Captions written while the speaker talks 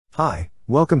Hi,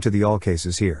 welcome to the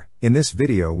AllCasesHere. In this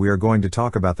video we are going to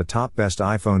talk about the top best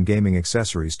iPhone gaming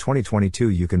accessories 2022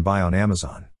 you can buy on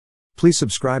Amazon. Please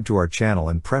subscribe to our channel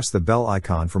and press the bell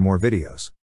icon for more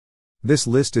videos. This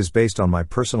list is based on my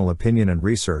personal opinion and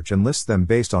research and lists them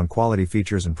based on quality,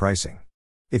 features and pricing.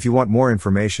 If you want more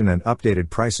information and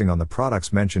updated pricing on the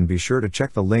products mentioned, be sure to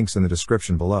check the links in the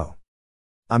description below.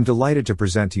 I'm delighted to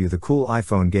present to you the cool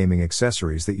iPhone gaming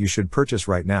accessories that you should purchase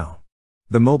right now.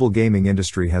 The mobile gaming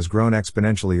industry has grown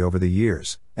exponentially over the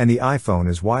years, and the iPhone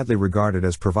is widely regarded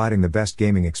as providing the best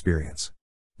gaming experience.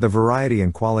 The variety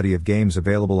and quality of games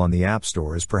available on the App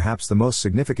Store is perhaps the most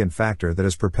significant factor that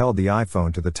has propelled the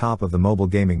iPhone to the top of the mobile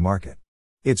gaming market.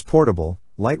 It's portable,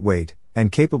 lightweight, and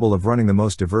capable of running the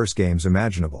most diverse games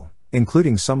imaginable,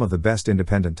 including some of the best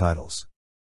independent titles.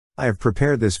 I have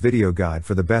prepared this video guide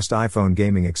for the best iPhone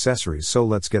gaming accessories, so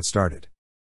let's get started.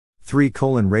 3.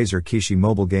 Razer Kishi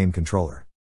Mobile Game Controller.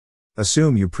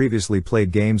 Assume you previously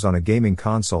played games on a gaming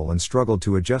console and struggled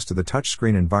to adjust to the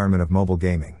touchscreen environment of mobile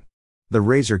gaming. The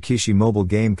Razer Kishi Mobile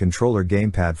Game Controller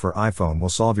gamepad for iPhone will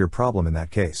solve your problem in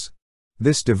that case.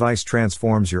 This device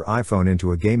transforms your iPhone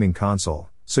into a gaming console,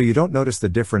 so you don't notice the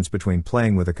difference between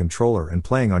playing with a controller and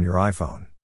playing on your iPhone.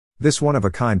 This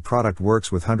one-of-a-kind product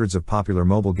works with hundreds of popular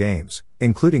mobile games,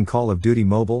 including Call of Duty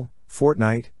Mobile,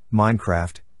 Fortnite,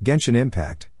 Minecraft, Genshin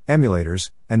Impact,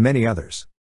 emulators, and many others.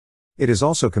 It is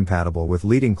also compatible with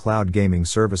leading cloud gaming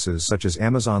services such as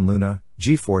Amazon Luna,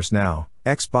 GeForce Now,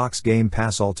 Xbox Game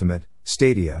Pass Ultimate,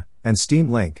 Stadia, and Steam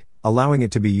Link, allowing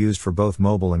it to be used for both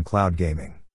mobile and cloud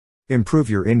gaming. Improve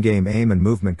your in-game aim and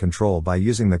movement control by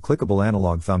using the clickable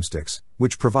analog thumbsticks,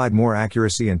 which provide more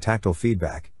accuracy and tactile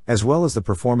feedback, as well as the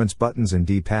performance buttons and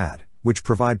D-pad, which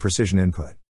provide precision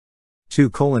input. 2.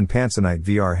 Panasonic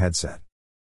VR Headset.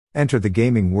 Enter the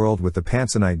gaming world with the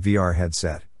Panasonic VR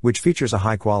headset, which features a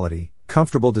high-quality,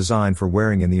 comfortable design for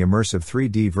wearing in the immersive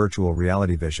 3D virtual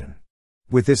reality vision.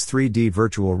 With this 3D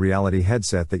virtual reality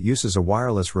headset that uses a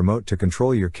wireless remote to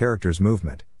control your character's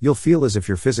movement, you'll feel as if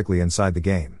you're physically inside the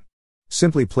game.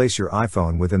 Simply place your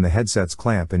iPhone within the headset's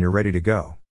clamp and you're ready to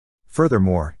go.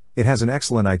 Furthermore, it has an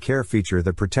excellent eye care feature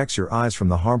that protects your eyes from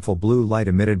the harmful blue light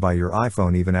emitted by your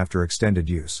iPhone even after extended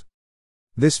use.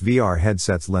 This VR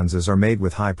headset's lenses are made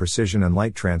with high precision and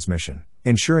light transmission,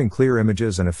 ensuring clear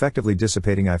images and effectively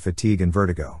dissipating eye fatigue and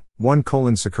vertigo.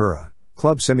 1. Sakura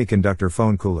Club Semiconductor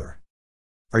Phone Cooler.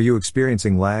 Are you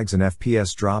experiencing lags and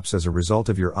FPS drops as a result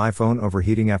of your iPhone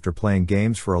overheating after playing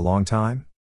games for a long time?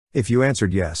 If you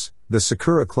answered yes, the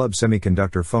Sakura Club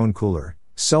Semiconductor Phone Cooler,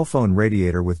 cell phone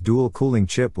radiator with dual cooling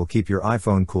chip will keep your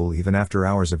iPhone cool even after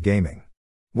hours of gaming.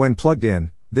 When plugged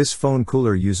in, this phone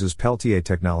cooler uses Peltier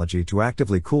technology to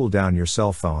actively cool down your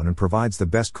cell phone and provides the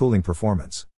best cooling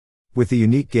performance. With the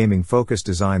unique gaming-focused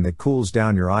design that cools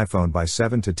down your iPhone by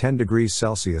 7 to 10 degrees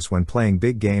Celsius when playing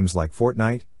big games like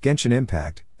Fortnite, Genshin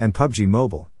Impact, and PUBG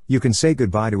Mobile, you can say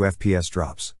goodbye to FPS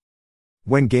drops.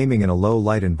 When gaming in a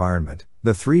low-light environment,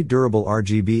 the 3 durable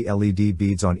RGB LED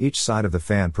beads on each side of the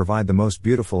fan provide the most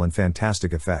beautiful and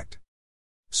fantastic effect.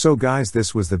 So guys,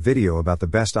 this was the video about the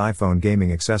best iPhone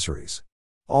gaming accessories.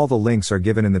 All the links are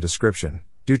given in the description,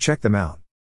 do check them out.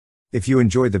 If you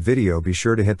enjoyed the video, be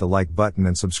sure to hit the like button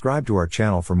and subscribe to our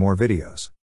channel for more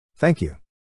videos. Thank you.